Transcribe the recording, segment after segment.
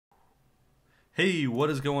Hey, what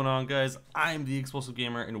is going on, guys? I'm the Explosive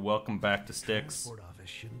Gamer, and welcome back to Styx. Transport office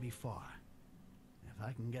shouldn't be far. If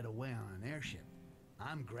I can get away on an airship,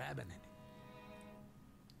 I'm grabbing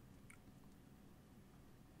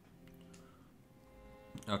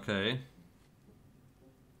it. Okay.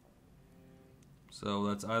 So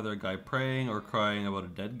that's either a guy praying or crying about a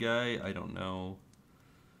dead guy. I don't know.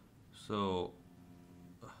 So,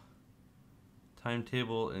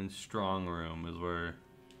 timetable in strong room is where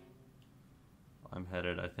I'm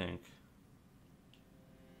headed, I think.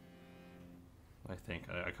 I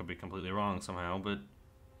could be completely wrong somehow, but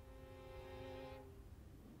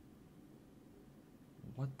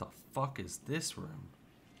what the fuck is this room?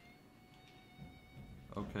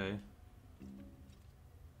 Okay.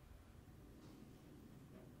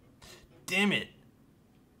 Damn it!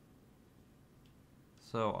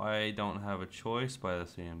 So I don't have a choice by the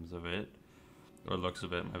seams of it. Or looks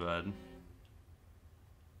of it, my bad.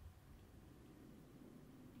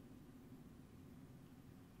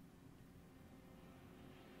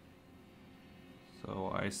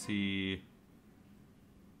 So I see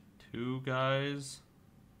two guys.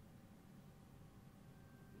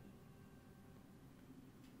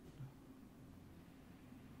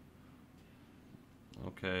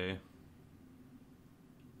 Okay.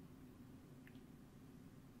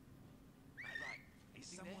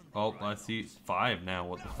 Oh, I see five now.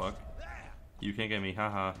 What the fuck? You can't get me,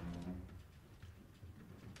 haha.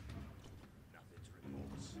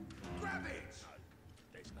 Grab it!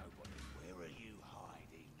 There's nobody. Where are you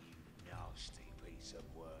hiding, you nasty piece of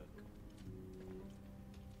work?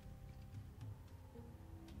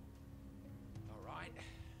 Alright.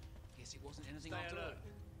 Guess it wasn't anything after all.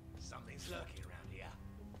 Something's lurking around here.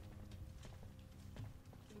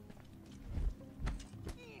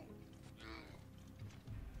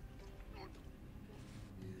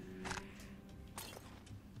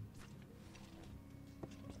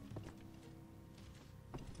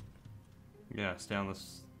 Yeah, stay on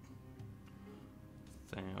this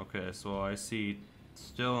thing. Okay, so I see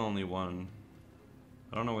still only one.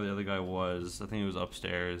 I don't know where the other guy was. I think he was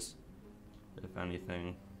upstairs, if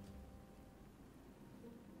anything.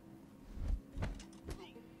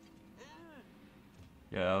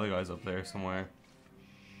 Yeah, the other guy's up there somewhere.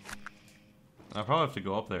 I probably have to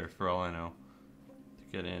go up there for all I know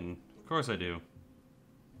to get in. Of course I do.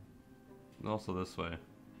 And also this way.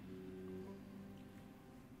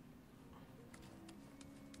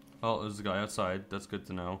 Oh, there's a guy outside. That's good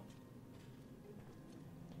to know.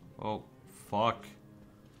 Oh, fuck.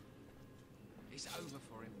 It's over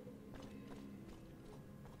for him.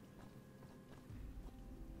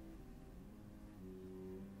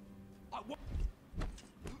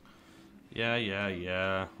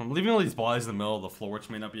 Yeah. I'm leaving all these bodies in the middle of the floor,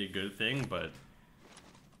 which may not be a good thing, but...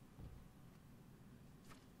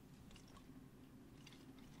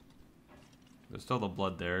 there's still the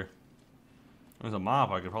blood there. There's a mop,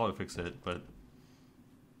 I could probably fix it, but...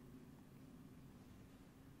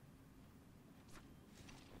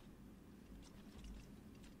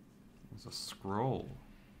 there's a scroll.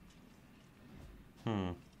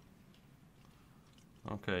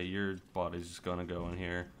 Okay, your body's just gonna go in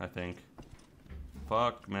here, I think.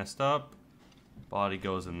 Fuck, messed up. Body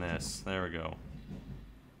goes in this. There we go.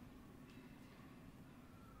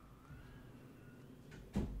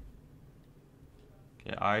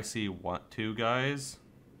 Okay, I see two guys.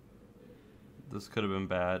 This could have been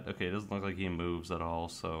bad. Okay, it doesn't look like he moves at all,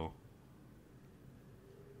 so...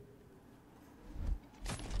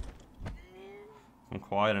 I'm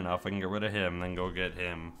quiet enough, I can get rid of him, then go get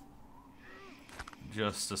him.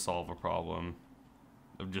 Just to solve a problem.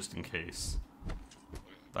 Of just in case.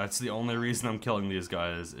 That's the only reason I'm killing these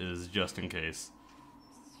guys, is just in case.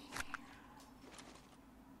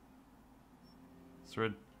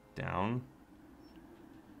 Thread down?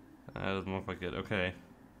 That doesn't look like it. Okay.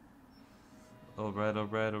 Alright.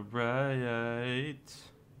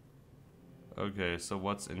 Okay, so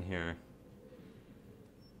what's in here?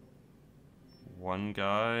 One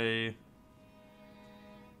guy.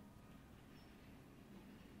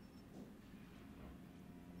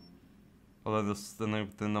 Oh,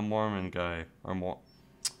 then the Mormon guy, or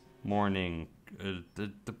morning,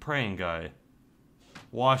 the praying guy,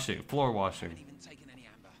 floor washing. Haven't even taken any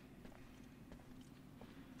amber.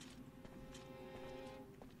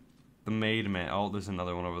 The maid man. Oh, there's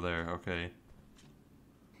another one over there. Okay.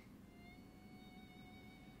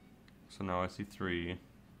 So now I see three.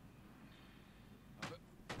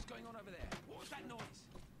 What's going on over there? What was that noise?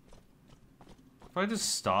 If I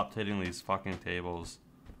just stopped hitting these fucking tables.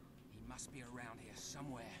 He must be around here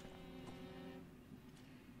somewhere.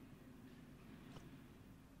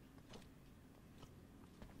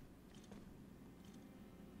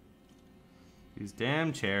 These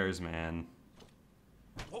damn chairs, man.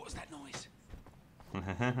 What was that noise?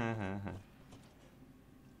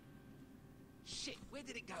 Shit, where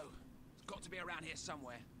did it go? It's got to be around here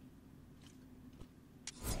somewhere.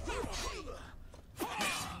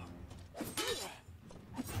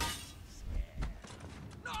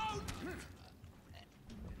 No!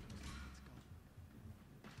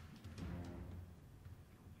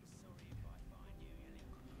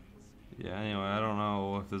 Yeah, anyway, I don't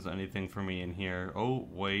know if there's anything for me in here. Oh,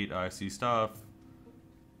 wait, I see stuff.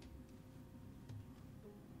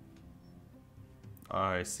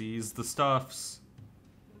 I sees the stuffs.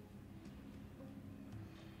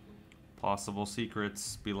 Possible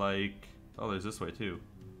secrets be like... Oh, there's this way too.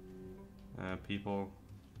 People.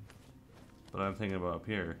 But I'm thinking about up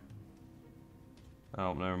here.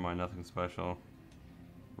 Oh, never mind, nothing special.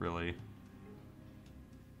 Really.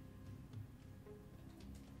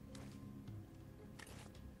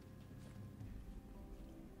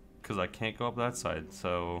 Because I can't go up that side,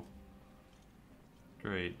 so...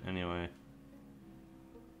 Great, anyway.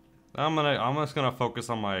 I'm just gonna focus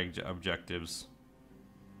on my objectives.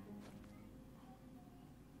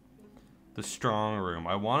 The strong room.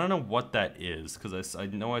 I want to know what that is, because I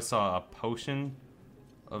know I saw a potion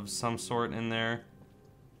of some sort in there.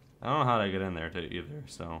 I don't know how to get in there either,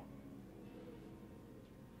 so...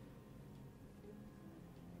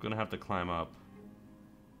 Gonna have to climb up.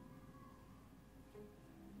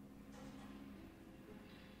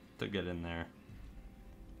 To get in there.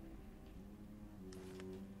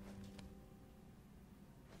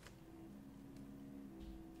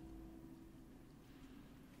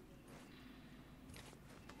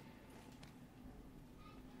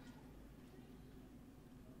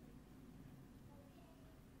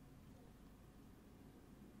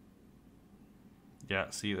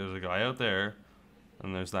 Yeah, see, there's a guy out there,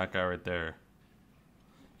 and there's that guy right there.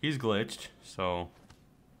 He's glitched, so...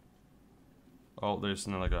 Oh, there's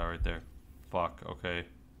another guy right there. Fuck, okay.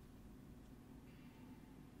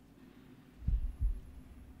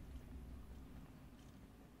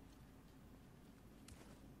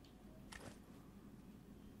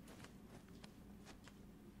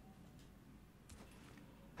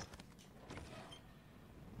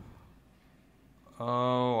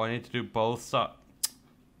 Oh, I need to do both sides.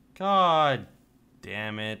 God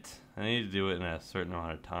damn it. I need to do it in a certain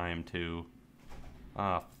amount of time, too.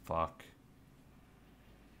 Ah, fuck.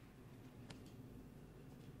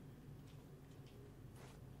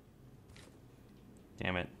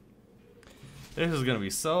 Damn it. This is gonna be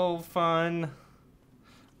so fun.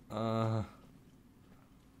 Okay.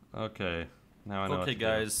 Now I know what to do. Okay,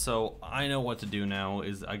 guys, so I know what to do now.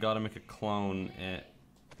 Is I gotta make a clone and...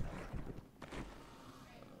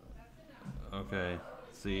 Okay,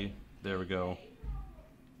 see? There we go.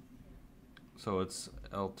 So it's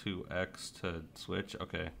L2X to switch?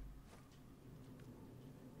 Okay.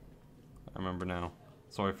 I remember now.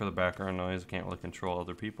 Sorry for the background noise. I can't really control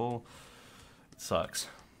other people. It sucks.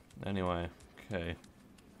 Anyway, okay.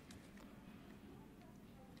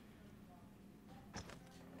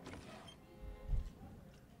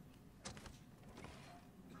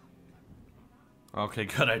 Okay,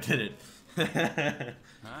 good, I did it.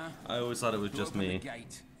 I always thought it was just me.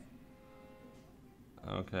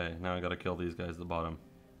 Okay, now I gotta kill these guys at the bottom.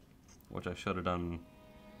 Which I should have done.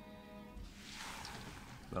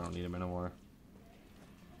 I don't need them anymore.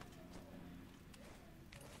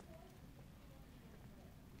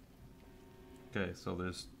 Okay, so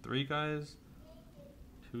there's 3 guys,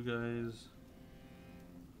 2 guys.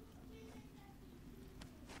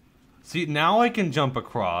 See, now I can jump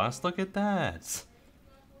across. Look at that.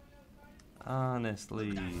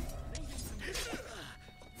 Honestly.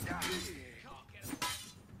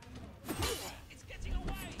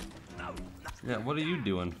 Yeah, what are you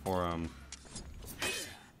doing for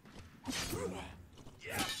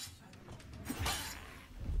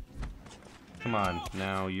Come on,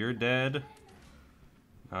 now you're dead.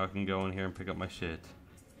 Now I can go in here and pick up my shit.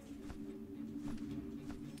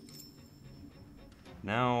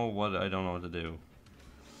 Now what? I don't know what to do.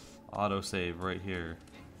 Autosave right here.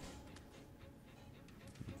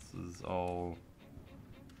 This is all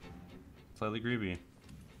slightly creepy.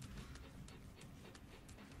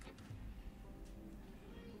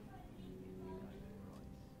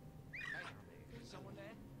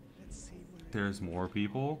 There's more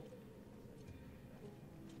people.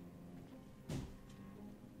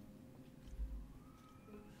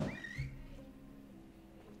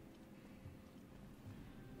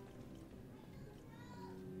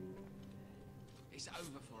 It's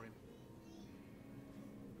over for him.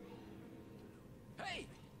 Hey,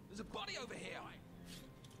 there's a body over here.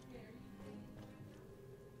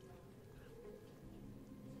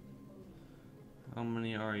 How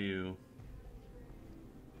many are you?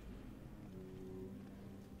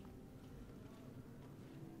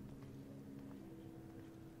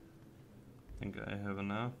 Think I have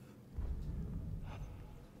enough.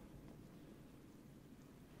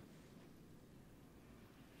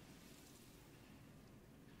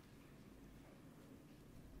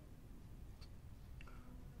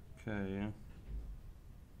 Okay.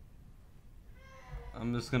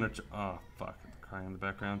 I'm just gonna. Oh fuck! Crying in the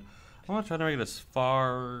background. I'm gonna try to make it as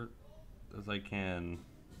far as I can.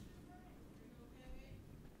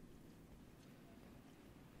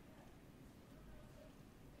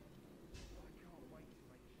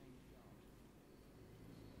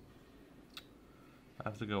 I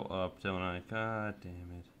have to go up, don't I? God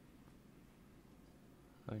damn it.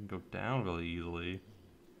 I can go down really easily.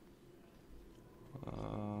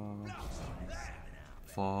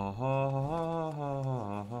 Fuck.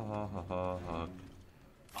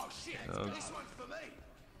 Oh shit! This one's for me.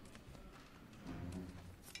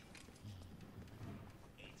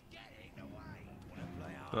 It's getting away. Wanna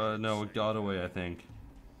play hard? No, it got away, I think.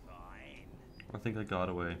 Fine. I think I got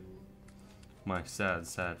away. My sad,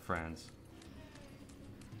 sad friends.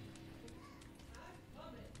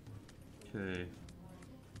 Okay.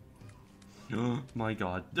 Oh my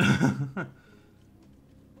god.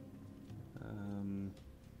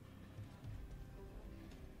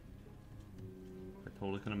 I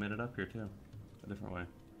totally could have made it up here too. A different way.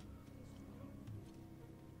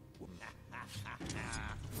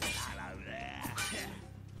 Hello there.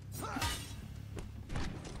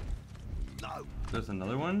 No. There's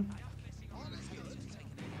another one?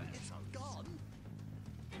 It's gone.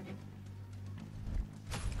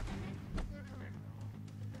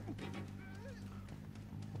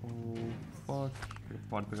 Oh, fuck.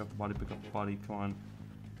 Body, pick up the body, pick up the body, come on.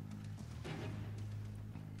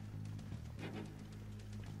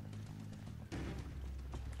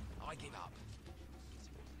 I give up.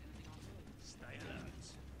 Stay alert.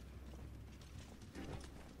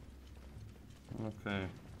 Okay.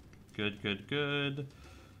 Good, good, good.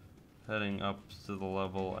 Heading up to the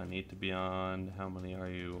level I need to be on. How many are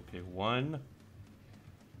you? Okay, 1.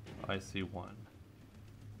 I see 1.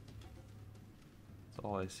 That's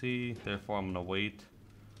all I see. Therefore, I'm gonna wait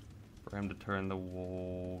for him to turn the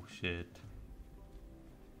whoa shit.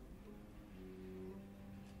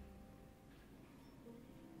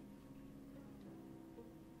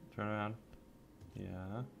 Turn around.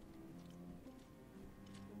 Yeah.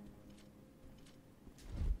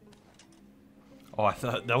 Oh, I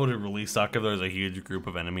thought that would have really sucked if there was a huge group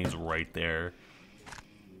of enemies right there,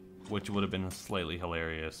 which would have been slightly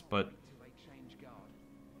hilarious. But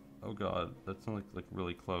oh god, that's not like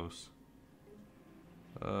really close.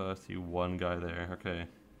 I see one guy there. Okay.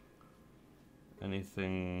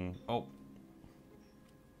 Anything? Oh,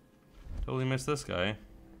 totally missed this guy.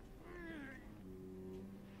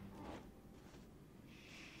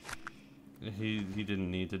 He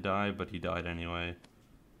didn't need to die, but he died anyway.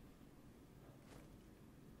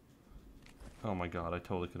 Oh my god, I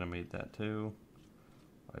totally could have made that too.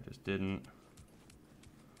 I just didn't.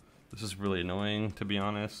 This is really annoying, to be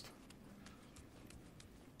honest.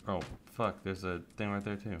 Oh, fuck, there's a thing right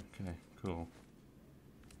there too. Okay, cool.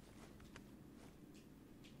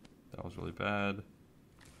 That was really bad.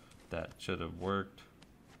 That should have worked.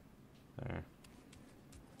 There.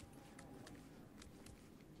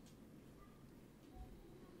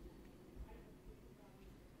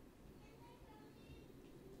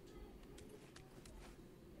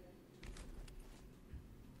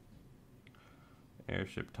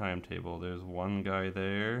 Airship timetable. There's one guy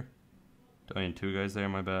there. I mean, 2 guys there,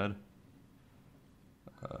 my bad.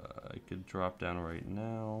 I could drop down right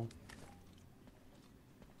now.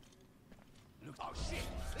 Oh shit!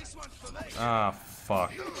 This one's for me. Ah,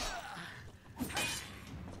 fuck.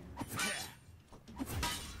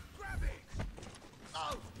 Grab it.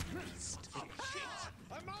 Oh. Oh shit!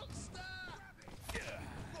 A monster!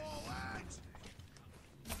 Forward.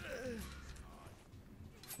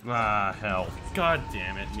 Ah, hell. God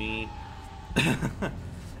damn it, me.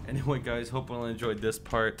 Anyway, guys, hope you all enjoyed this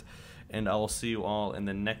part, and I will see you all in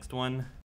the next one.